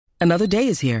Another day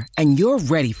is here, and you're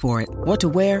ready for it. What to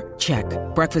wear? Check.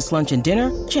 Breakfast, lunch, and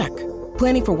dinner? Check.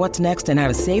 Planning for what's next and how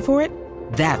to save for it?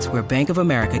 That's where Bank of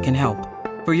America can help.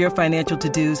 For your financial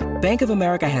to-dos, Bank of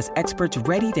America has experts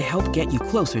ready to help get you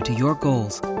closer to your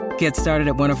goals. Get started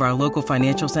at one of our local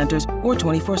financial centers or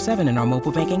 24/7 in our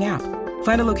mobile banking app.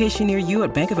 Find a location near you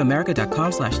at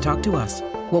bankofamerica.com/talktous.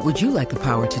 What would you like the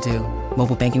power to do?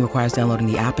 Mobile banking requires downloading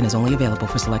the app and is only available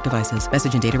for select devices.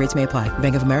 Message and data rates may apply.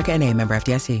 Bank of America N.A., member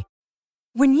FDIC.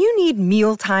 When you need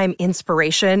mealtime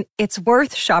inspiration, it's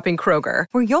worth shopping Kroger,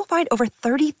 where you'll find over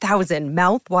 30,000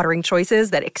 mouth-watering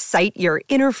choices that excite your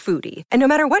inner foodie. And no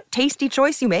matter what tasty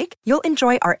choice you make, you'll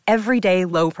enjoy our everyday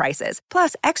low prices,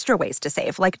 plus extra ways to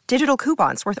save, like digital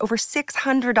coupons worth over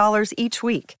 $600 each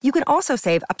week. You can also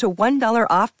save up to $1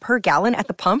 off per gallon at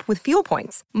the pump with fuel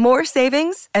points. More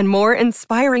savings and more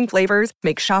inspiring flavors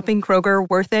make shopping Kroger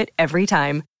worth it every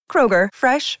time. Kroger,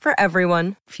 fresh for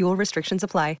everyone. Fuel restrictions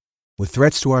apply. With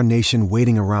threats to our nation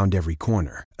waiting around every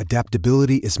corner,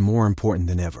 adaptability is more important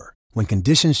than ever. When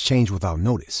conditions change without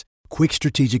notice, quick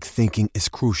strategic thinking is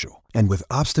crucial. And with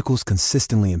obstacles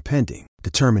consistently impending,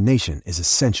 determination is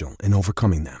essential in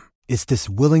overcoming them. It's this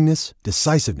willingness,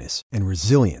 decisiveness, and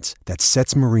resilience that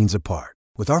sets Marines apart.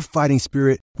 With our fighting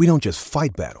spirit, we don't just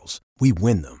fight battles, we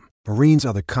win them. Marines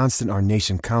are the constant our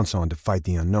nation counts on to fight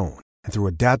the unknown. And through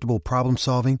adaptable problem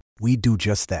solving, we do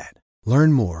just that.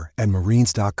 Learn more at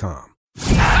marines.com. The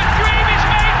dream is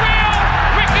made real!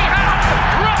 Ricky Hatton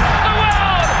rocks the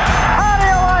world! How do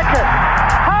you like it?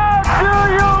 How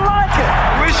do you like it?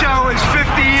 I wish I was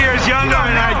 50 years younger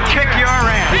and I'd kick your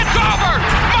ass. It's over!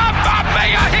 Mamma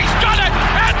Mia! He's done it!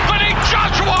 Anthony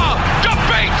Joshua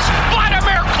defeats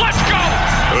Vladimir Klitschko!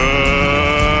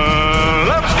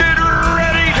 Let's get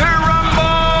ready to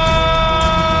rumble!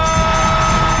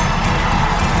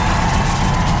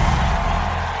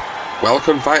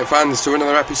 Welcome, fight fans, to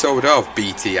another episode of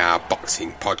BTR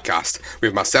Boxing Podcast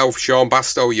with myself, Sean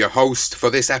Bastow, your host for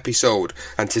this episode.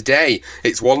 And today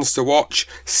it's Ones to Watch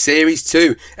Series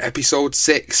 2, Episode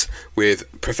 6, with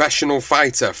professional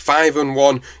fighter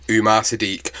 5-1 Umar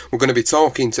Sadiq. We're going to be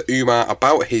talking to Umar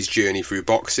about his journey through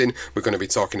boxing. We're going to be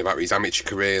talking about his amateur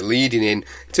career leading in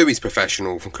to his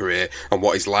professional career and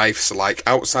what his life's like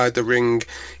outside the ring.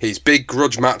 His big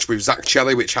grudge match with Zach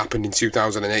Chelli, which happened in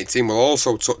 2018, we'll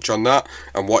also touch on that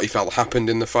and what he felt happened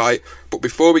in the fight. But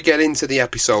before we get into the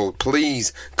episode,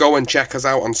 please go and check us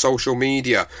out on social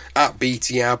media at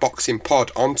BTR Boxing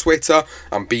Pod on Twitter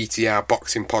and BTR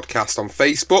Boxing Podcast on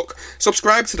Facebook.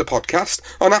 Subscribe to the podcast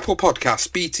on Apple Podcasts,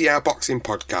 BTR Boxing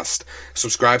Podcast.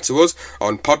 Subscribe to us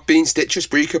on Podbean, Stitcher,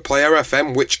 Spreaker, Player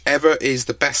FM, whichever is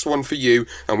the best one for you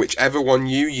and whichever one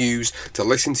you use to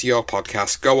listen to your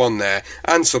podcast. Go on there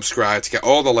and subscribe to get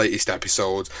all the latest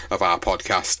episodes of our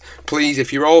podcast. Please,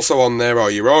 if you're also on there or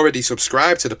you're already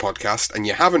subscribed to the podcast and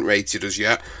you haven't rated us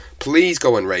yet, please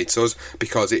go and rate us,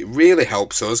 because it really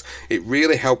helps us. It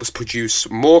really helps produce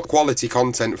more quality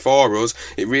content for us.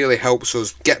 It really helps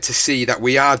us get to see that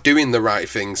we are doing the right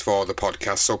things for the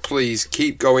podcast. So please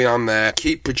keep going on there,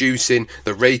 keep producing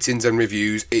the ratings and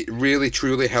reviews. It really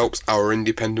truly helps our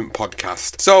independent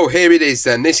podcast. So here it is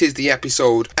then. This is the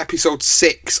episode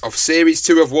 6 of Series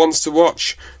 2 of Ones to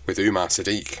Watch with Umar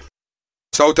Sadiq.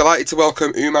 So delighted to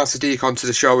welcome Umar Sadiq onto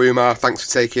the show. Umar, thanks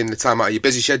for taking the time out of your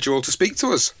busy schedule to speak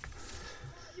to us.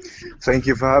 Thank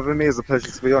you for having me. It's a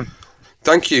pleasure to be on.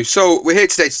 Thank you. So we're here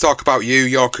today to talk about you,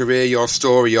 your career, your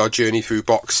story, your journey through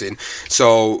boxing.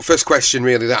 So first question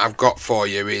really that I've got for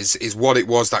you is what it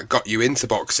was that got you into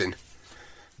boxing.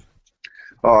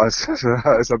 Oh,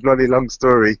 it's a bloody long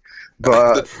story,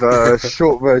 but the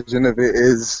short version of it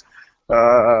is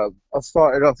I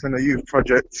started off in a youth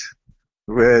project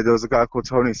where there was a guy called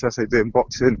Tony Sese doing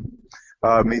boxing.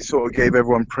 He sort of gave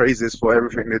everyone praises for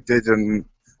everything they did, and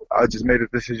I just made a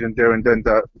decision there and then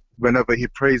that whenever he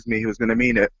praised me, he was going to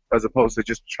mean it, as opposed to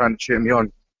just trying to cheer me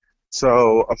on.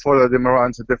 So I followed him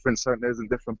around to different centers and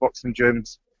different boxing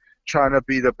gyms, trying to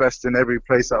be the best in every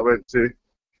place I went to.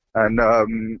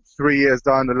 And 3 years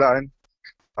down the line,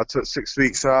 I took 6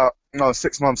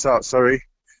 months out,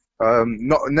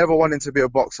 never wanting to be a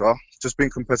boxer, just being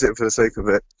competitive for the sake of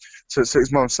it. Took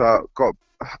 6 months out, got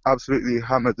absolutely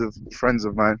hammered with friends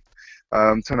of mine,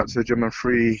 turned up to the gym on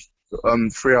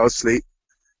 3 hours sleep,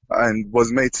 and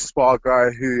was made to spar a guy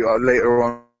who later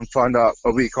on found out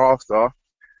a week after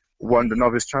won the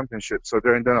novice championship. So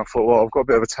there and then I thought, well, I've got a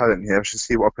bit of a talent here, I should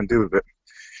see what I can do with it.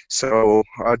 So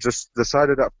I just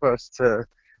decided at first to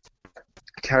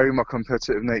carry my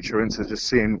competitive nature into just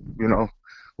seeing,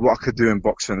 what I could do in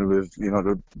boxing with,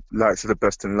 the likes of the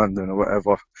best in London or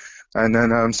whatever. And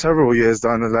then several years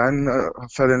down the line, I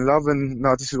fell in love, and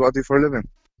now this is what I do for a living.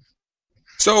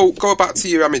 So, go back to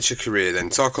your amateur career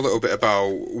then. Talk a little bit about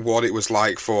what it was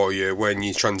like for you when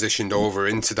you transitioned over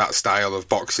into that style of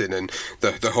boxing and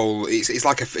the whole. It's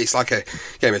like a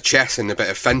game of chess and a bit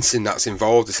of fencing that's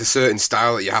involved. It's a certain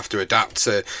style that you have to adapt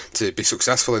to be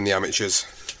successful in the amateurs.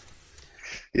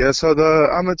 Yeah, so the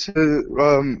amateur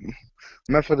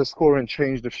method of scoring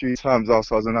changed a few times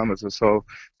after I was an amateur. So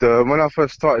when I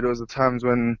first started, it was the times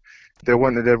when they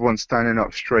wanted everyone standing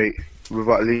up straight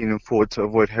without leaning forward to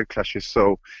avoid head clashes.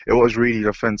 So it was really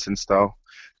the fencing style.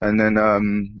 And then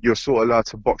you're sort of allowed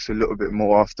to box a little bit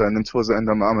more after. And then towards the end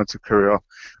of my amateur career,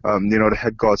 the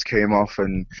head guards came off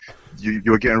and you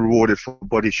were getting rewarded for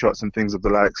body shots and things of the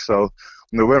like. So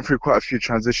we went through quite a few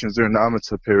transitions during the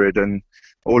amateur period, and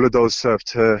all of those served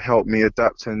to help me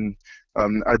adapt and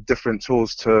add different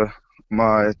tools to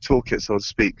my toolkit, so to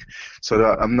speak, so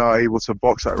that I'm now able to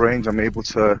box at range, I'm able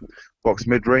to box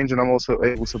mid-range, and I'm also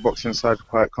able to box inside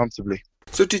quite comfortably.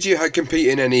 So did you compete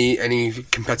in any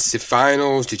competitive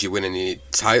finals? Did you win any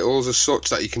titles as such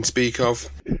that you can speak of?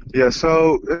 Yeah,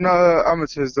 so in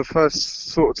amateurs, my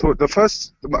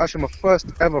first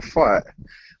ever fight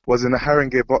was in the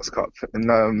Haringey Box Cup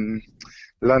in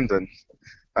London,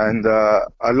 and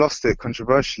I lost it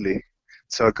controversially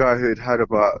to a guy who had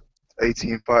about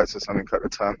 18 fights or something at the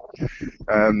time.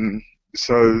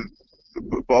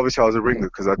 But obviously I was a ringer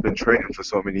because I'd been training for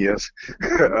so many years.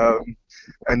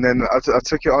 And then I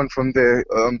took it on from there,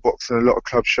 boxing a lot of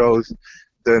club shows.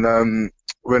 Then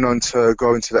went on to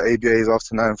go into the ABAs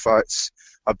after 9 fights.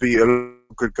 I beat a lot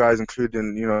of good guys,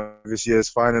 including, this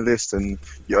year's finalist and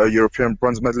European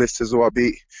bronze medalist as well. I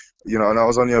beat, and I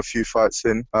was only a few fights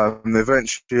in.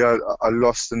 Eventually I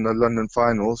lost in the London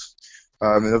finals.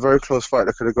 In a very close fight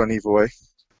that could have gone either way.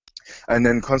 And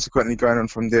then consequently going on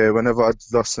from there, whenever I'd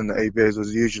lost in the ABAs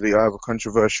was usually either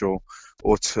controversial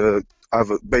or to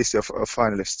either basically a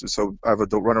finalist, so either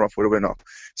the runner-up or the winner.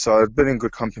 So I'd been in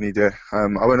good company there. I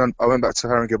went back to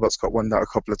Haringey Box Cup, won that a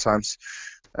couple of times.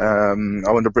 I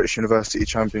won the British University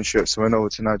Championships, so went over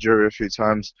to Nigeria a few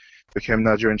times, became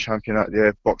Nigerian champion out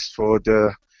there, boxed for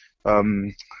I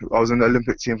was in the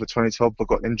Olympic team for 2012 but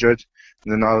got injured,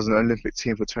 and then I was in the Olympic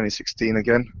team for 2016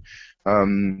 again.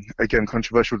 Again,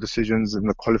 controversial decisions in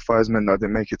the qualifiers meant I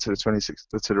didn't make it to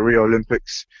the Rio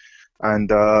Olympics. And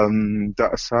that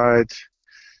aside,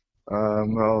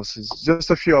 what else? Just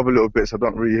a few other little bits I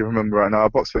don't really remember right now. I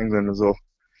boxed for England as well,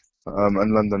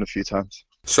 and London a few times.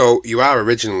 So you are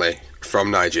originally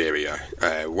from Nigeria.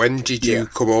 When did you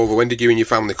come over? When did you and your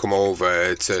family come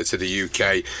over to the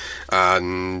UK?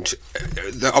 And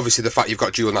obviously the fact you've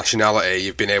got dual nationality,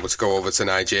 you've been able to go over to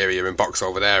Nigeria and box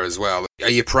over there as well.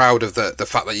 Are you proud of the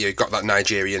fact that you've got that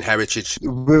Nigerian heritage?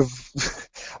 I'm going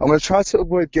to try to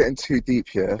avoid getting too deep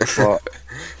here, but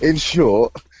in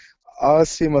short, I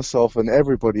see myself and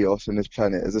everybody else on this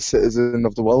planet as a citizen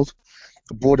of the world.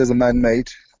 Borders are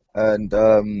man-made, and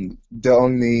they're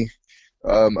only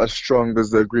as strong as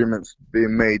the agreements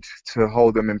being made to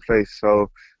hold them in place. So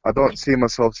I don't see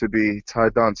myself to be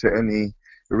tied down to any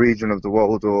region of the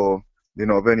world or,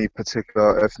 of any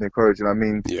particular ethnic origin. I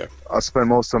mean, I spent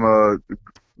most of my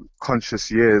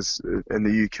conscious years in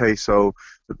the UK, so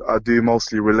I do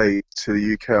mostly relate to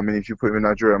the UK. I mean, if you put me in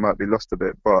Nigeria, I might be lost a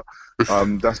bit, but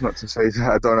that's not to say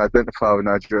that I don't identify with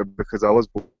Nigeria, because I was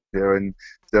born here, and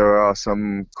there are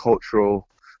some cultural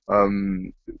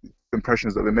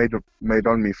impressions that were made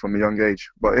on me from a young age.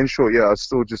 But in short, I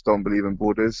still just don't believe in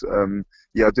borders.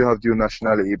 I do have dual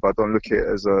nationality, but I don't look at it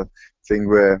as a thing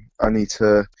where I need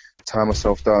to tie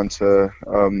myself down to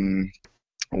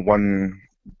one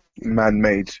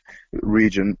man-made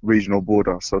regional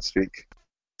border, so to speak.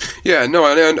 Yeah, no,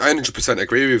 I 100%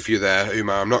 agree with you there,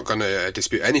 Umar. I'm not going to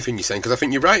dispute anything you're saying, because I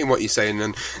think you're right in what you're saying,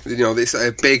 and this is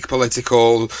a big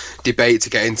political debate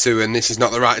to get into, and this is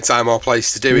not the right time or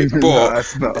place to do it. But no,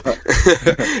 it's not.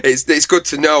 it's good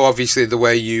to know, obviously, the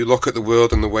way you look at the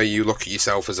world and the way you look at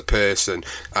yourself as a person,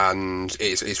 and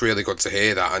it's really good to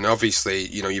hear that. And obviously,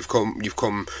 you've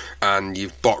come and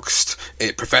you've boxed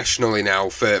it professionally now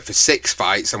for 6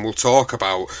 fights, and we'll talk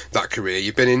about that career.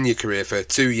 You've been in your career for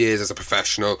 2 years as a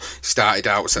professional. Started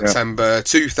out September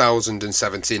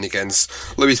 2017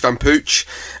 against Louis Van Pooch.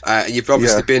 You've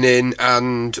obviously been in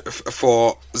and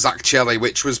for Zach Chelli,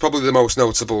 which was probably the most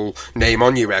notable name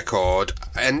on your record.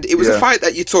 And it was a fight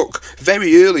that you took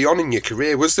very early on in your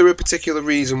career. Was there a particular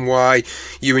reason why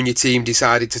you and your team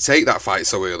decided to take that fight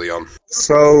so early on?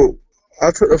 So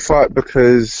I took the fight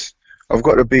because I've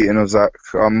got the beating of Zach.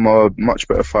 I'm a much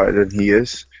better fighter than he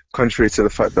is. Contrary to the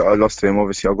fact that I lost to him,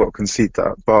 obviously I've got to concede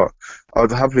that. But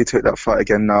I'd happily take that fight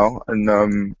again now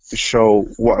and show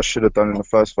what I should have done in the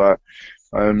first fight.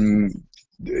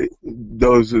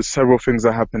 those were several things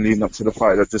that happened leading up to the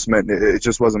fight that just meant it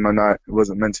just wasn't my night. It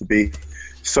wasn't meant to be.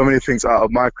 So many things out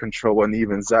of my control, and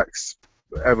even Zach's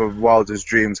ever wildest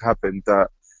dreams happened that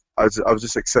I've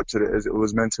just accepted it as it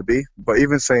was meant to be. But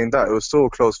even saying that, it was still a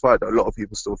close fight that a lot of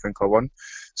people still think I won.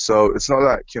 So it's not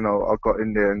like, you know, I got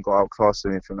in there and got outclassed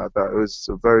or anything like that. It was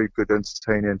a very good,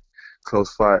 entertaining,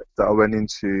 close fight that I went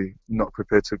into not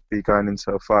prepared to be going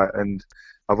into a fight, and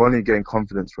I've only gained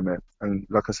confidence from it. And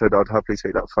like I said, I'd happily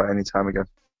take that fight any time again.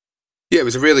 Yeah, it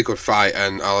was a really good fight,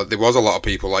 and there was a lot of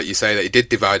people, like you say, that it did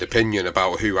divide opinion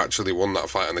about who actually won that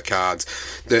fight on the cards.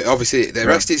 Obviously, the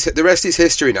rest is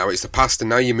history now. It's the past, and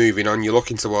now you're moving on. You're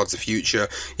looking towards the future.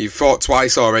 You've fought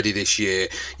twice already this year.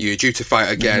 You're due to fight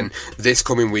again this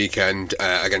coming weekend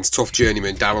against tough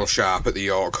journeyman Darryl Sharp at the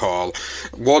York Hall.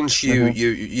 Once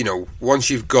once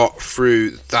you've got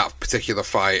through that particular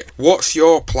fight, what's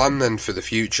your plan then for the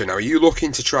future? Now, are you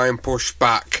looking to try and push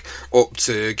back up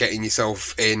to getting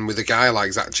yourself in with a guy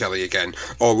like Zach Chelli again,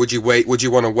 or would you want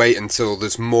to wait until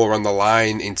there's more on the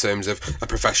line in terms of a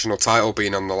professional title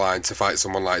being on the line to fight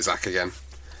someone like Zach again?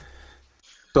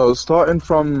 So starting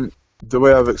from the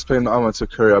way I've explained the amateur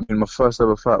career, I mean, my first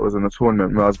ever fight was in a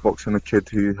tournament where I was boxing a kid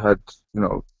who had, you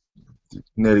know,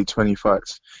 nearly 20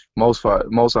 fights. Most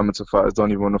amateur fighters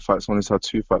don't even want to fight someone who's had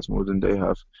 2 fights more than they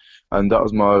have. And that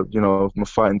was my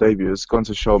fighting debut. It's gone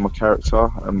to show my character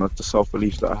and the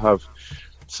self-belief that I have.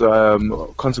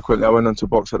 So consequently, I went on to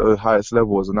box at the highest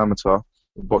level as an amateur,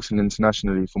 boxing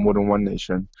internationally for more than one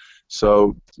nation.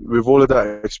 So with all of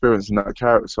that experience and that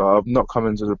character, I've not come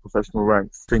into the professional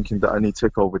ranks thinking that I need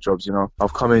takeover jobs, you know.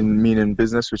 I've come in meaning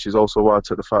business, which is also why I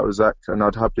took the fight with Zach, and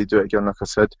I'd happily do it again, like I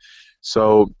said.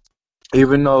 So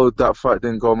even though that fight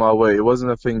didn't go my way, it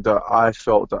wasn't a thing that I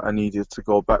felt that I needed to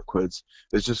go backwards.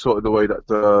 It's just sort of the way that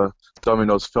the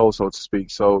dominoes fell, so to speak.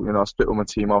 So, you know, I split with my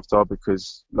team after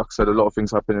because, like I said, a lot of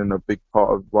things happened, and a big part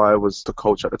of why I was the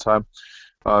coach at the time.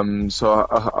 So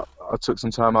I took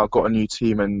some time out, got a new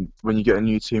team, and when you get a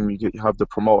new team, you have the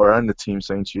promoter and the team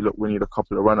saying to you, look, we need a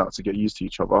couple of run-outs to get used to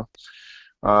each other.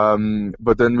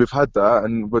 But then we've had that,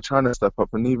 and we're trying to step up.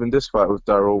 And even this fight with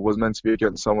Darryl was meant to be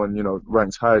against someone, you know,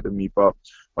 ranked higher than me. But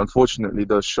unfortunately,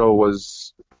 the show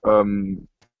was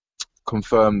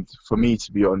confirmed for me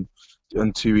to be on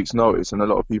 2 weeks' notice, and a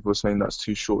lot of people are saying that's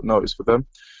too short notice for them.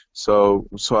 So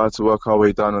I had to work our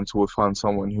way down until we found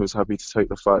someone who was happy to take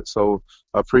the fight. So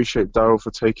I appreciate Darryl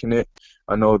for taking it.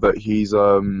 I know that he's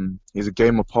a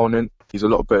game opponent. He's a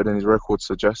lot better than his record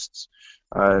suggests.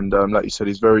 And like you said,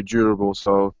 he's very durable,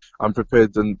 so I'm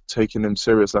prepared and taking him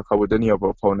serious like I would any other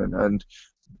opponent. And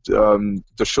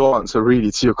the short answer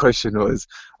really to your question was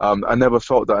I never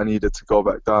felt that I needed to go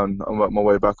back down and work my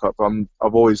way back up.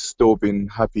 I've always still been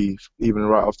happy, even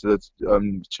right after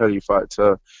the Chelli fight,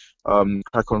 to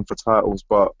crack on for titles.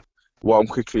 But what I'm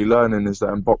quickly learning is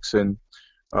that in boxing,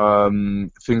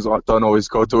 things don't always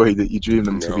go the way that you dream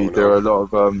them to be. There are a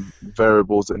lot of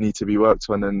variables that need to be worked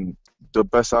on, and the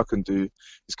best I can do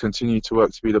is continue to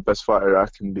work to be the best fighter I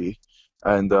can be,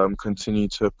 and continue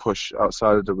to push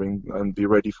outside of the ring and be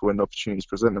ready for when the opportunities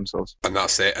present themselves. And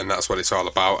that's it, and that's what it's all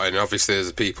about. And obviously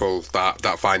there's people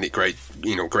that find it great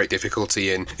difficulty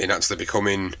in actually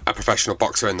becoming a professional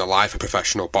boxer in the life of a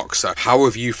professional boxer. How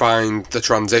have you found the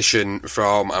transition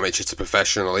from amateur to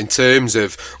professional in terms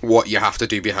of what you have to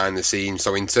do behind the scenes?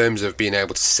 So in terms of being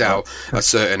able to sell a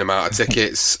certain amount of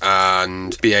tickets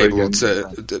and be able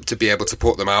to be able to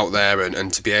put them out there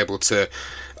and to be able to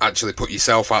actually put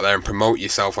yourself out there and promote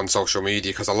yourself on social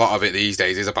media, because a lot of it these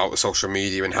days is about the social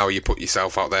media and how you put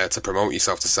yourself out there to promote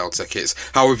yourself to sell tickets.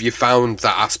 How have you found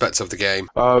that aspect of the game?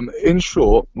 In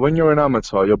short, when you're an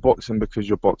amateur, you're boxing because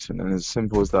you're boxing, and it's as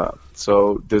simple as that.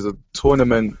 So there's a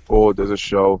tournament or there's a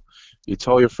show, you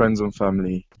tell your friends and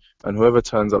family, and whoever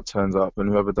turns up, and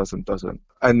whoever doesn't.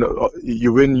 And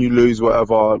you win, you lose,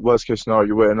 whatever. Worst case scenario,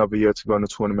 you wait another year to go on the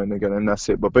tournament again, and that's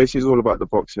it. But basically it's all about the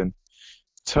boxing.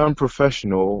 Turn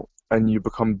professional and you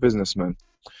become a businessman.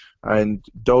 And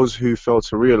those who fail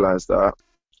to realise that,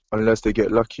 unless they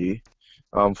get lucky,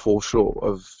 fall short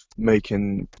of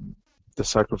making the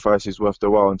sacrifices worth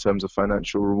their while in terms of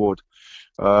financial reward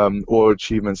or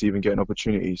achievements, even getting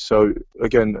opportunities. So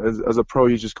again, as a pro,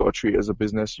 you just got to treat it as a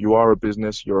business. You are a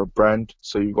business, you're a brand,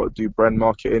 so you've got to do brand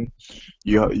marketing.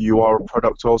 You are a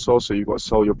product also, so you've got to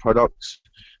sell your products.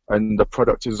 And the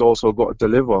product has also got to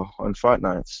deliver on fight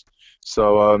nights.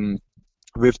 So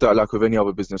with that, like with any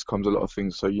other business, comes a lot of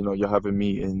things. So, you're having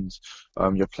meetings,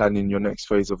 you're planning your next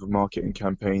phase of marketing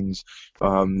campaigns,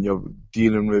 you're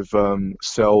dealing with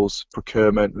sales,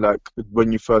 procurement. Like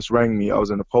when you first rang me, I was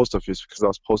in the post office because I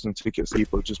was posting tickets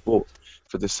people just bought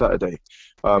for this Saturday.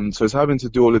 So it's having to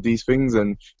do all of these things,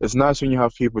 and it's nice when you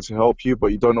have people to help you,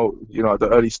 but you don't know, at the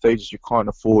early stages, you can't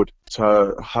afford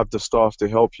to have the staff to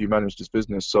help you manage this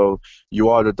business. So you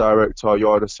are the director, you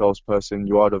are the salesperson,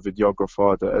 you are the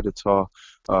videographer, the editor,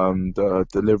 the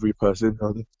delivery person,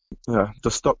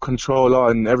 the stock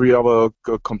controller, and every other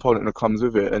component that comes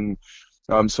with it. And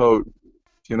so,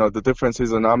 the difference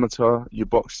is an amateur, you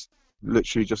box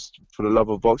literally just for the love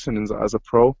of boxing, and as a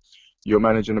pro, you're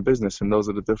managing a business, and those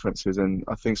are the differences. And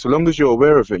I think so long as you're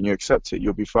aware of it and you accept it,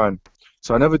 you'll be fine.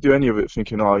 So I never do any of it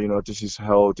thinking, this is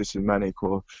hell, this is manic,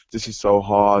 or this is so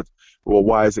hard, or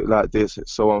why is it like this,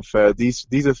 it's so unfair. These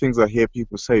are things I hear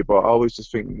people say, but I always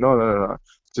just think, no.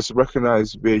 Just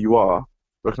recognize where you are,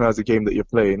 recognize the game that you're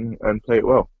playing, and play it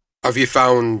well. Have you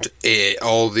found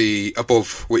all the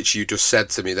above which you just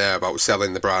said to me there about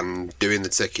selling the brand, doing the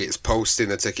tickets, posting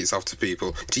the tickets off to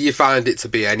people? Do you find it to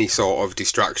be any sort of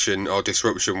distraction or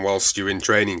disruption whilst you're in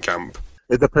training camp?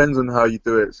 It depends on how you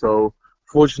do it. So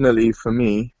fortunately for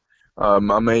me,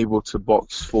 I'm able to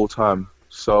box full time.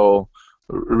 So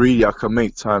really I can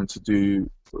make time to do,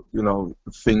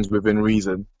 things within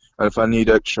reason. And if I need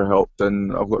extra help,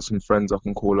 then I've got some friends I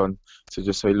can call on to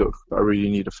just say, look, I really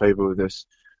need a favour with this.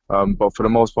 But for the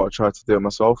most part, I try to do it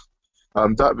myself.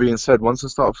 That being said, once I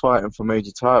start fighting for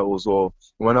major titles, or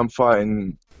when I'm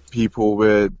fighting people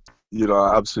where,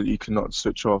 I absolutely cannot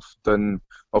switch off, then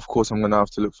of course I'm going to have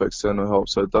to look for external help.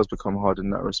 So it does become hard in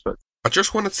that respect. I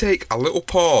just want to take a little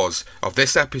pause of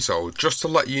this episode just to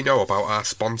let you know about our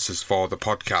sponsors for the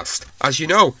podcast. As you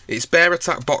know, it's Bear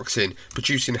Attack Boxing,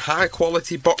 producing high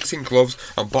quality boxing gloves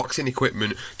and boxing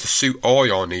equipment to suit all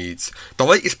your needs. The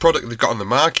latest product they've got on the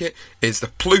market is the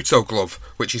Pluto glove,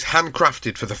 which is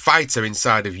handcrafted for the fighter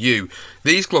inside of you.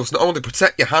 These gloves not only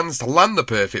protect your hands to land the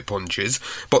perfect punches,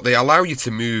 but they allow you to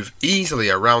move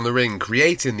easily around the ring,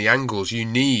 creating the angles you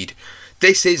need.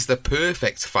 This is the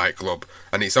perfect fight glove,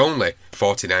 and it's only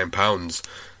 £49.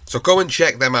 So go and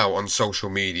check them out on social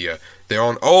media. They're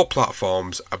on all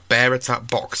platforms at Bear Attack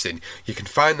Boxing. You can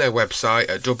find their website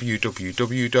at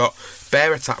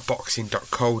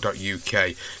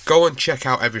www.bearattackboxing.co.uk. Go and check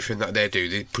out everything that they do.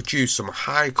 They produce some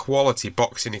high quality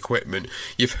boxing equipment.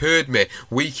 You've heard me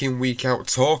week in, week out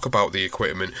talk about the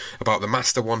equipment, about the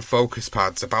Master One focus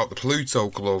pads, about the Pluto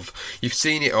glove. You've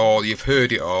seen it all, you've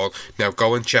heard it all. Now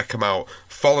go and check them out.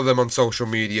 Follow them on social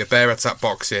media, Bear Attack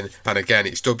Boxing, and again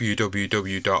it's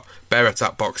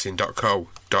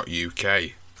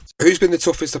www.bearattackboxing.co.uk. Who's been the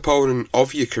toughest opponent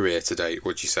of your career to date,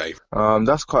 would you say?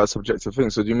 That's quite a subjective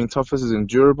thing. So do you mean toughest as in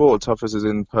durable, or toughest as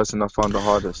in person I found the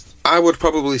hardest? I would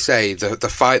probably say the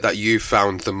fight that you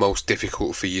found the most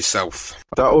difficult for yourself.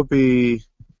 That would be...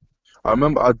 I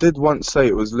remember I did once say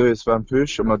it was Lewis Van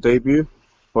Push on my debut,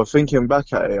 but thinking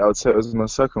back at it, I would say it was my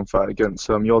second fight against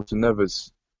Yolton Neves.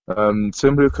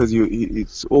 Simply because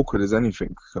it's awkward as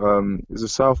anything. He's a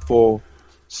southpaw,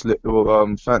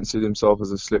 fancied himself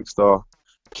as a slick star.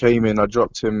 Came in, I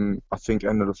dropped him, I think,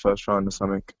 end of the first round or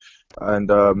something.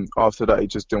 And after that, he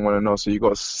just didn't want to know. So you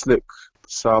got a slick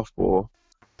southpaw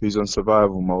who's on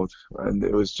survival mode. And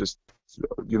it was just,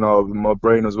 my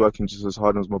brain was working just as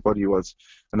hard as my body was.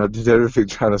 And I did everything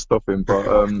trying to stop him, but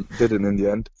didn't in the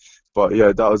end. But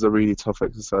yeah, that was a really tough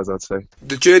exercise, I'd say.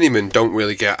 The journeymen don't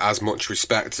really get as much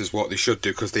respect as what they should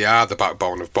do because they are the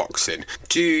backbone of boxing.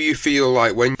 Do you feel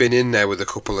like when you've been in there with a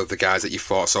couple of the guys that you've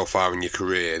fought so far in your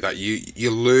career that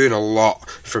you learn a lot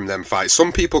from them fights?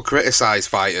 Some people criticise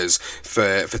fighters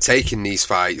for taking these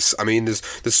fights. I mean,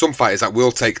 there's some fighters that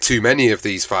will take too many of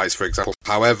these fights, for example.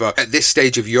 However, at this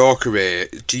stage of your career,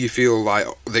 do you feel like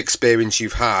the experience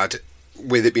you've had,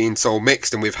 with it being so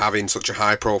mixed and with having such a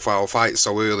high profile fight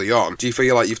so early on, do you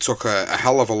feel like you've took a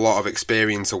hell of a lot of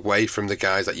experience away from the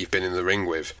guys that you've been in the ring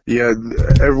with? Yeah,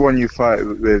 everyone you fight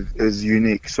with is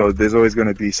unique, so there's always going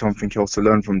to be something else to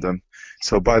learn from them.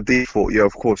 So by default, yeah,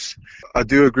 of course, I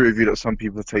do agree with you that some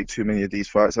people take too many of these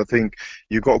fights. I think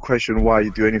you've got to question why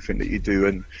you do anything that you do,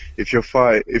 and if you're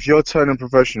turning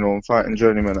professional and fighting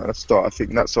journeyman at the start, I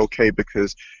think that's okay,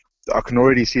 because I can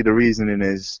already see the reasoning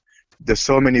is there's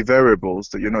so many variables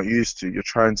that you're not used to. You're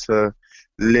trying to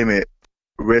limit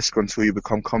risk until you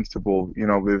become comfortable,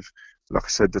 with, like I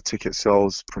said, the ticket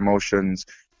sales, promotions,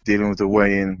 dealing with the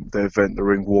weigh-in, the event, the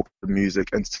ring walk, the music,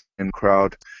 entertaining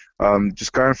crowd.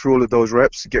 Just going through all of those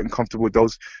reps, getting comfortable with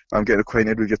those, getting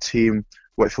acquainted with your team,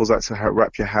 what it feels like to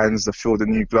wrap your hands, the feel of the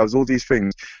new gloves, all these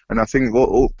things. And I think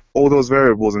all those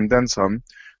variables and then some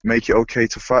make it okay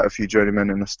to fight a few journeymen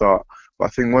in the start. But I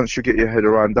think once you get your head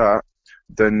around that,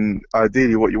 then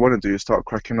ideally what you want to do is start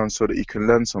cracking on so that you can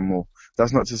learn some more.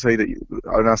 That's not to say that,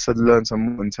 and I said learn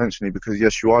some more intentionally, because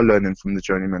yes, you are learning from the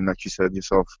journeymen, like you said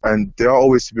yourself, and they are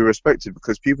always to be respected,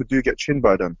 because people do get chinned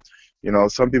by them. You know,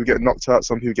 some people get knocked out,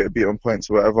 some people get beat on points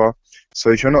or whatever. So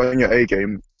if you're not in your A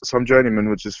game, some journeymen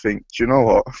would just think, do you know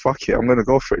what? Fuck it, I'm gonna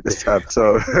go for it this time.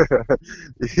 So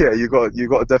yeah, you got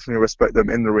to definitely respect them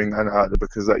in the ring and out there,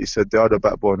 because like you said, they are the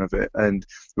backbone of it. And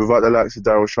without the likes of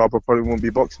Daryl Sharp, I probably won't be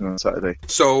boxing on Saturday.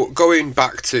 So going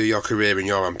back to your career and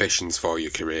your ambitions for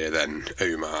your career then,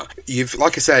 Umar,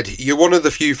 like I said, you're one of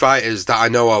the few fighters that I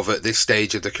know of at this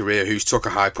stage of the career who's took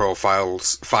a high profile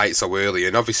fight so early,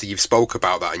 and obviously you've spoke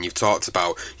about that and you've talked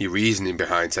about your reasoning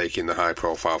behind taking the high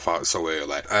profile fight so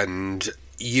early, and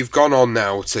you've gone on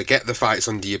now to get the fights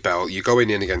under your belt. You're going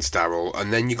in against Daryl,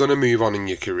 and then you're going to move on in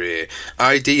your career.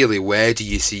 Ideally, where do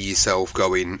you see yourself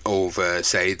going over,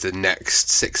 say, the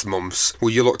next 6 months? Will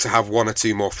you look to have 1 or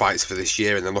 2 more fights for this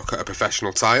year and then look at a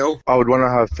professional title? I would want to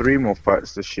have 3 more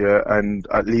fights this year, and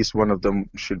at least one of them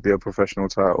should be a professional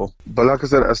title. But like I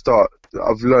said at the start,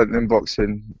 I've learned in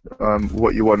boxing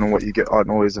what you want and what you get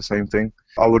aren't always the same thing.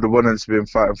 I would have wanted to be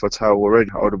fighting for a title already.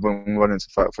 I would have been wanting to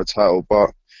fight for a title, but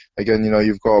again, you know,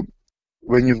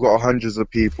 when you've got hundreds of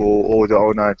people, all their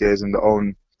own ideas and their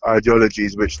own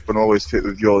ideologies which don't always fit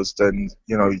with yours, then,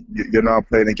 you know, you're now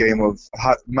playing a game of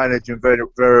managing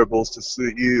variables to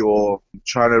suit you, or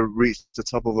trying to reach the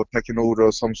top of a pecking order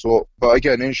of some sort. But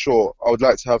again, in short, I would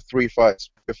like to have 3 fights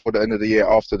before the end of the year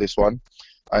after this one,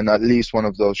 and at least one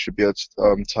of those should be a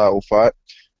title fight.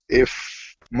 If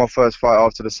my first fight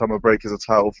after the summer break is a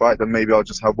title fight, then maybe I'll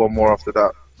just have 1 more after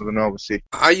that. I don't know, we'll see.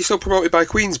 Are you still promoted by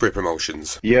Queensberry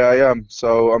Promotions? Yeah, I am.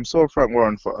 So I'm still Frank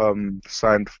Warren for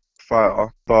signed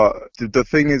fighter. But the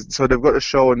thing is, so they've got a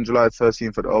show on July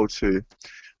 13th at the O2,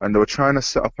 and they were trying to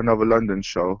set up another London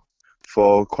show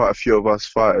for quite a few of us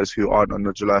fighters who aren't on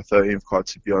the July 13th card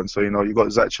to be on. So, you know, you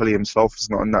got Zach Chelly himself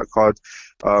is not on that card,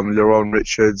 Lerone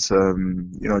Richards,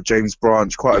 you know, James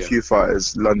Branch, quite a few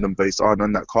fighters London-based aren't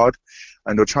on that card.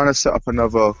 And they're trying to set up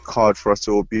another card for us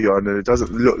to all be on, and it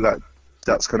doesn't look like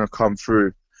that's going to come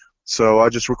through. So I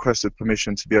just requested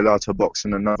permission to be allowed to box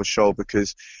in another show,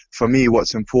 because for me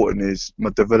what's important is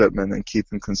my development and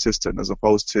keeping consistent, as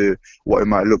opposed to what it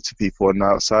might look to people on the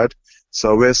outside.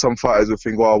 So where some fighters will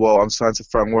think, well, I'm signed to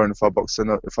Frank Warren, if I box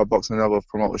another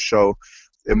promoter show,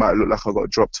 it might look like I got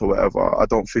dropped or whatever. I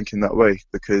don't think in that way,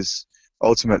 because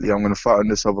ultimately I'm going to fight on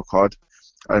this other card,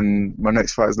 and my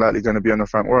next fight is likely going to be on the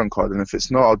Frank Warren card. And if it's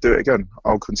not, I'll do it again.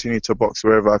 I'll continue to box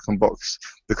wherever I can box,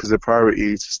 because the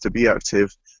priority is to be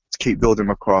active, to keep building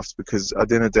my craft, because at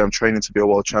the end of the day, I'm training to be a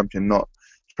world champion, not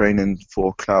training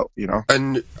for clout, you know.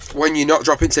 And when you're not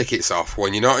dropping tickets off,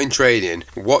 when you're not in training,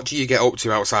 what do you get up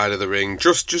to outside of the ring?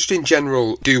 Just in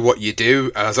general, do what you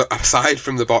do aside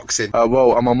from the boxing.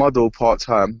 Well, I'm a model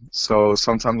part-time, so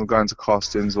sometimes I'm going to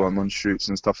castings or I'm on shoots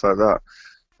and stuff like that.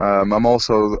 I'm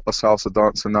also a salsa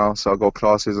dancer now, so I go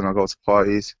classes and I go to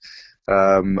parties.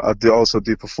 I also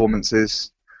do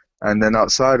performances. And then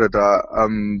outside of that,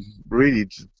 I'm really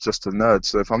just a nerd.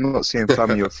 So if I'm not seeing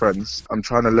family or friends, I'm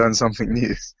trying to learn something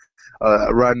new.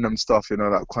 Random stuff, you know,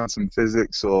 like quantum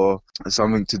physics or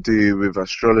something to do with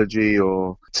astrology.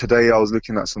 Or today I was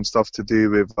looking at some stuff to do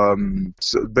with,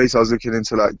 so basically I was looking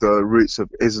into like the roots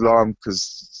of Islam,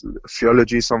 because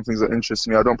theology is something that interests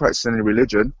me. I don't practice any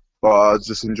religion, but I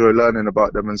just enjoy learning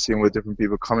about them and seeing where different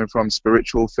people are coming from,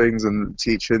 spiritual things and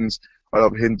teachings. I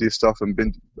love Hindu stuff and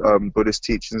Buddhist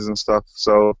teachings and stuff.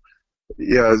 So,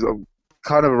 yeah, I'm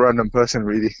kind of a random person,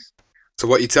 really. So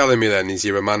what you're telling me then is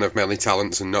you're a man of many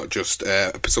talents and not just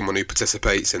someone who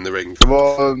participates in the ring?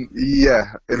 Well,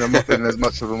 yeah, in as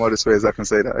much of a modest way as I can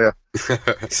say that,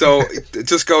 yeah. So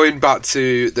just going back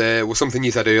to something you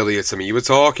said earlier to me, you were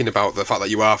talking about the fact that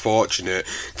you are fortunate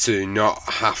to not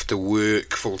have to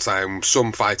work full-time.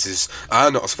 Some fighters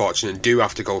are not as fortunate and do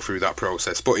have to go through that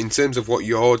process. But in terms of what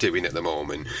you're doing at the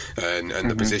moment and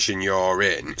the position you're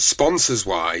in,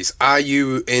 sponsors-wise, are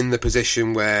you in the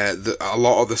position where a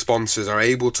lot of the sponsors are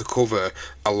able to cover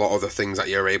a lot of the things that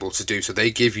you're able to do, so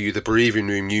they give you the breathing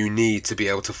room you need to be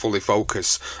able to fully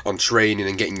focus on training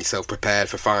and getting yourself prepared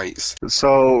for fights?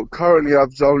 So currently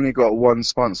I've only got one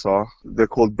sponsor. They're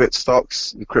called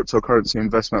BitStocks, the cryptocurrency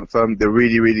investment firm. They're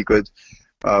really, really good.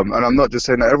 And I'm not just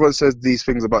saying that. Everyone says these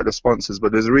things about the sponsors,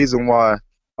 but there's a reason why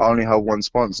I only have one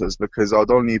sponsor, is because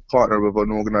I'd only partner with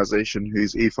an organization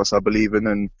whose ethos I believe in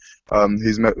and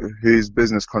whose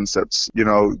business concepts, you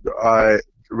know,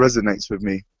 resonates with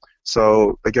me.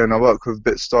 So again, I work with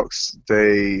BitStocks.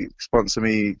 They sponsor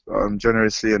me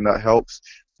generously, and that helps.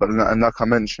 And like I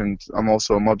mentioned, I'm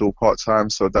also a model part-time,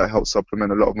 so that helps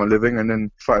supplement a lot of my living. And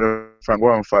then fighting Frank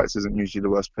Warren fights isn't usually the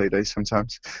worst payday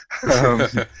sometimes.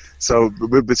 So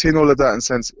between all of that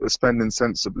and spending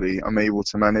sensibly, I'm able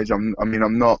to manage.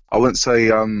 I wouldn't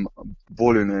say I'm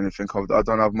balling or anything. I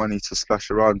don't have money to splash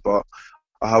around, but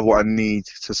I have what I need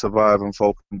to survive and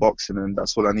focus on boxing, and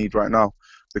that's all I need right now,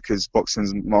 because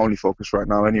boxing's my only focus right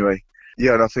now anyway.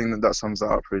 Yeah, and I think that sums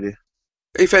that up really.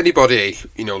 If anybody,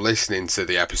 listening to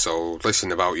the episode,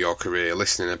 listening about your career,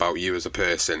 listening about you as a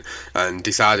person, and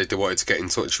decided they wanted to get in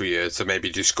touch with you to maybe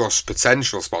discuss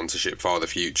potential sponsorship for the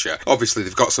future, obviously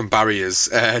they've got some barriers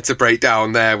to break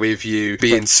down there with you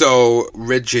being so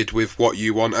rigid with what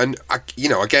you want. And,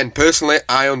 again, personally,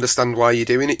 I understand why you're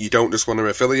doing it. You don't just want to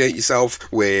affiliate yourself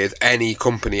with any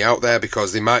company out there,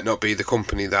 because they might not be the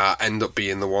company that end up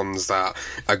being the ones that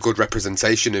are good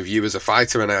representation of you as a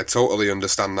fighter, and I totally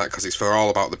understand that, because it's for all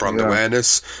about the brand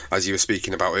awareness, as you were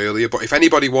speaking about earlier. But if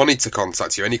anybody wanted to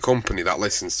contact you, any company that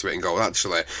listens to it and go,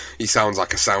 actually, he sounds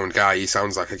like a sound guy, he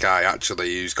sounds like a guy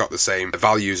actually who's got the same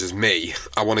values as me,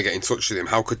 I want to get in touch with him,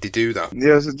 how could they do that?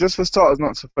 Yeah, so just for starters,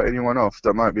 not to put anyone off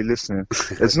that might be listening,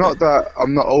 it's not that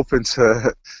I'm not open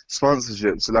to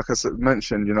sponsorships. Like I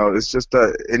mentioned, it's just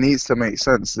that it needs to make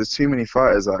sense. There's too many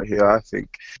fighters out here, I think,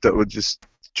 that would just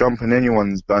jump on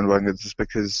anyone's bandwagon just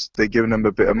because they're giving them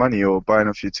a bit of money or buying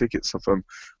a few tickets off them.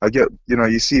 I get,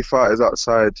 you see fighters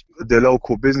outside their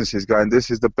local businesses going,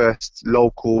 this is the best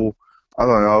local, I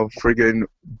don't know, friggin'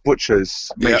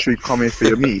 butchers. Make sure you come in for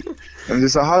your meat. And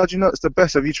it's like, how do you know it's the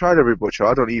best? Have you tried every butcher?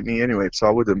 I don't eat meat anyway, so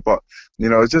I wouldn't. But,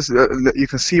 it's just, you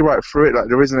can see right through it, like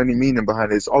there isn't any meaning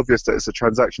behind it. It's obvious that it's a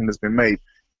transaction that's been made.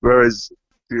 Whereas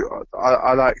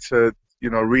I like to,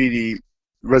 really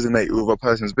resonate with a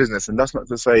person's business, and that's not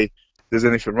to say there's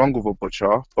anything wrong with a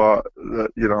butcher, but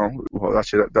well,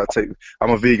 actually I'm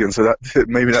a vegan, so that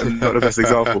maybe that's not the best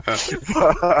example,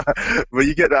 but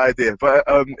you get the idea. But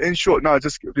in short, no,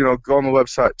 just go on my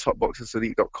website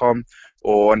topboxersadiq.com,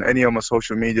 or on any of my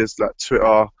social medias like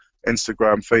Twitter,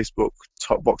 Instagram, Facebook,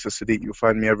 Top Boxer Sadiq. You'll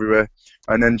find me everywhere.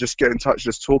 And then just get in touch,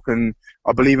 just talk. And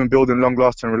I believe in building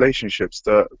long-lasting relationships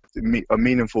that are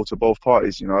meaningful to both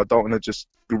parties. I don't want to just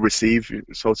receive,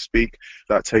 so to speak,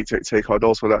 that take. I'd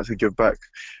also like to give back.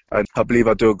 And I believe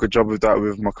I do a good job with that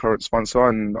with my current sponsor,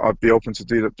 and I'd be open to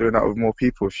doing that with more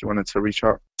people if you wanted to reach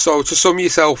out. So to sum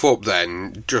yourself up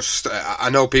then, just, I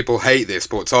know people hate this,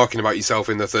 but talking about yourself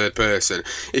in the third person,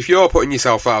 if you're putting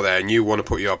yourself out there and you want to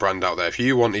put your brand out there, if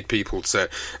you wanted people to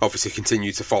obviously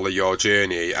continue to follow your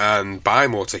journey and buy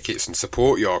more tickets and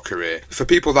support your career, for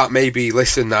people that maybe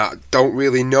listen that don't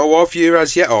really know of you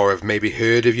as yet, or have maybe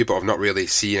heard of you but have not really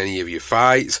seen any of your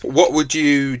fights, what would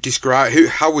you describe,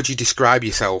 how would you describe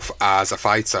yourself as a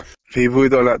fighter? People who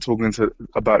don't like talking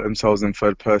about themselves in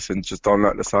third person just don't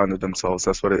like the sound of themselves.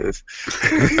 That's what it is.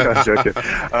 I'm joking.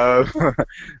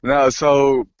 No,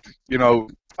 so,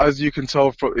 as you can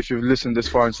tell if you've listened this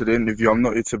far into the interview, I'm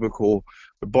not your typical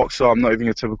boxer. I'm not even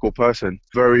your typical person.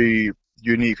 Very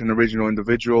unique and original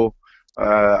individual.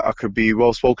 I could be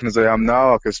well-spoken as I am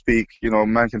now. I could speak,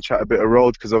 man can chat a bit of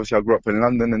road because obviously I grew up in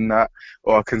London and that,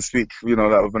 or I can speak, like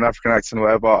with an African accent or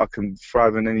whatever. I can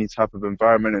thrive in any type of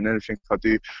environment and anything I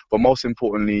do. But most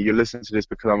importantly, you're listening to this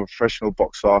because I'm a professional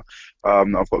boxer.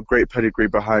 I've got great pedigree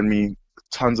behind me,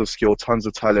 tons of skill, tons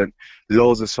of talent,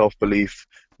 loads of self-belief.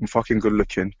 I'm fucking good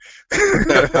looking.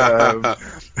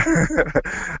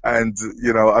 And,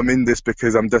 I'm in this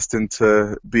because I'm destined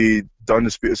to be the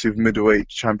undisputed super middleweight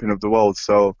champion of the world.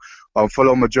 So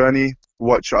follow my journey.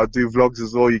 I do vlogs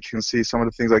as well. You can see some of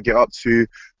the things I get up to.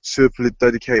 Super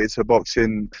dedicated to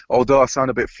boxing. Although I sound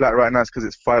a bit flat right now, it's because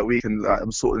it's fight week and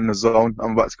I'm sort of in the zone.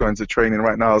 I'm about to go into training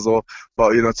right now as well.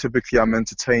 But, typically I'm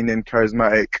entertaining,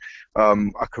 charismatic.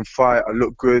 I can fight. I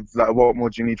look good. Like, what more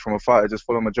do you need from a fighter? Just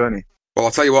follow my journey. Well,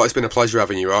 I'll tell you what, it's been a pleasure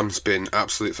having you on. It's been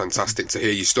absolutely fantastic to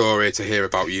hear your story, to hear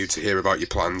about you, to hear about your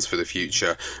plans for the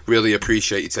future. Really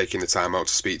appreciate you taking the time out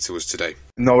to speak to us today.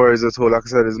 No worries at all. Like I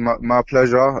said, it's my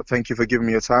pleasure. Thank you for giving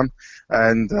me your time,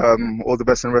 and all the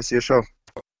best in the rest of your show.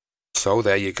 So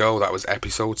there you go, that was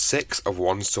episode 6 of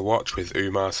Ones to Watch with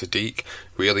Umar Sadiq.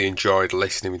 Really enjoyed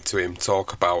listening to him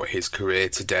talk about his career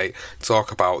today,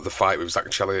 talk about the fight with Zach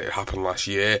Chelli that happened last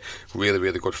year. Really,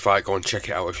 really good fight. Go and check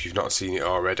it out if you've not seen it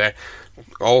already.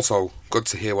 Also, good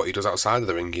to hear what he does outside of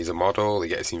the ring. He's a model, he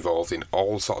gets involved in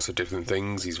all sorts of different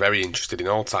things, he's very interested in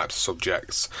all types of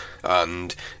subjects,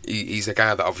 and he's a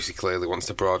guy that obviously clearly wants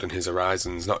to broaden his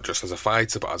horizons, not just as a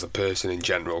fighter but as a person in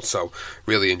general. So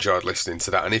really enjoyed listening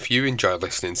to that, and if you enjoyed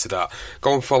listening to that,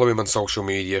 go and follow him on social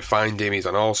media, find him, he's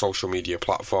on all social media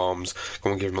platforms,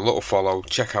 go and give him a little follow,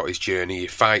 check out his journey. He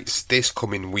fights this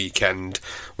coming weekend,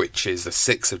 which is the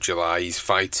 6th of July. He's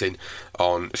fighting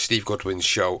on Steve Goodwin's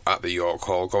show at the York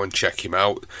Hall. Go and check him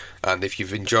out. And if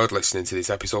you've enjoyed listening to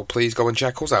this episode, please go and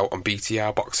check us out on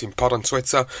BTR Boxing Pod on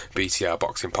Twitter, BTR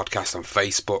Boxing Podcast on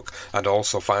Facebook, and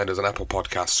also find us on Apple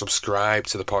Podcasts. Subscribe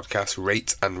to the podcast,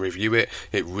 rate and review it.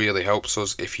 It really helps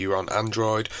us. If you're on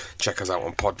Android, check us out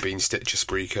on Podbean, Stitcher,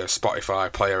 Spreaker,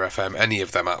 Spotify, Player FM, any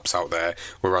of them apps out there.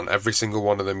 We're on every single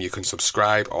one of them. You can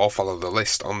subscribe or follow the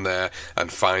list on there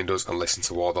and find us and listen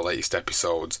to all the latest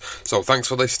episodes. So thanks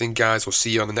for listening, guys. We'll see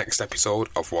you on the next episode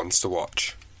of Ones to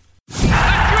Watch. The dream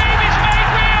is made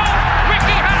real.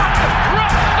 Ricky Hatton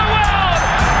rocks the world.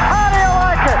 How do you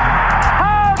like it?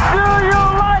 How do you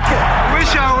like it? I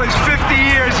wish I was 50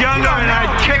 years younger and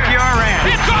I'd kick your ass.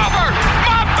 It's over.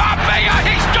 Mamma Mia,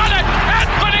 he's done it.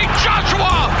 Anthony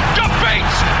Joshua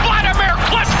defeats Vladimir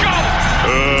Klitschko.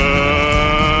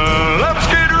 Let's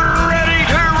get ready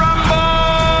to rumble.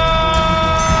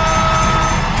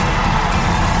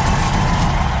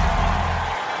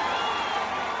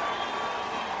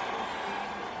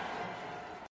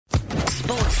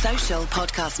 Sports Social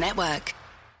Podcast Network.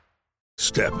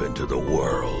 Step into the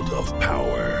world of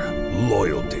power,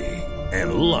 loyalty,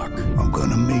 and luck. I'm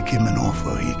gonna make him an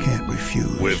offer he can't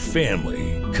refuse. With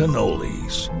family,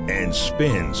 cannolis, and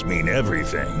spins mean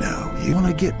everything. Now, you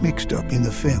wanna get mixed up in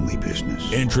the family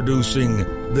business. Introducing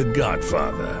The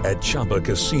Godfather at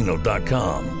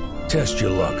ChumbaCasino.com. Test your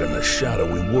luck in the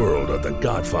shadowy world of The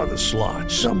Godfather slot.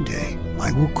 Someday,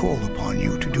 I will call upon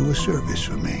you to do a service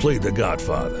for me. Play The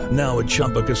Godfather now at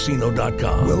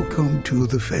ChumbaCasino.com. Welcome to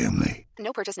the family.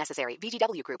 No purchase necessary.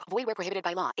 VGW Group. Void where prohibited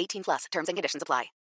by law. 18+. Terms and conditions apply.